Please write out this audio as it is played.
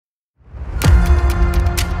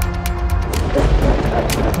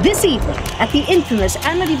This evening, at the infamous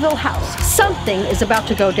Amityville house, something is about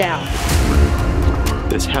to go down.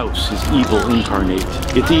 This house is evil incarnate.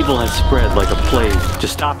 Its evil has spread like a plague. To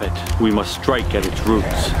stop it, we must strike at its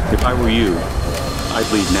roots. If I were you,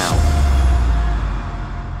 I'd leave now.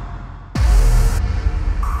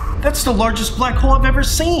 That's the largest black hole I've ever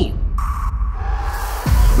seen.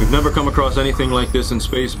 We've never come across anything like this in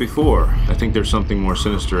space before. I think there's something more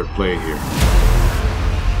sinister at play here.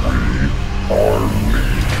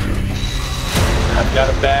 I've got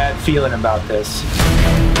a bad feeling about this.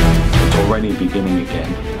 It's already beginning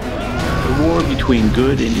again. The war between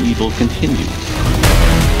good and evil continues.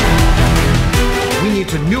 We need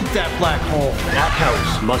to nuke that black hole. That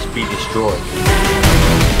house must be destroyed.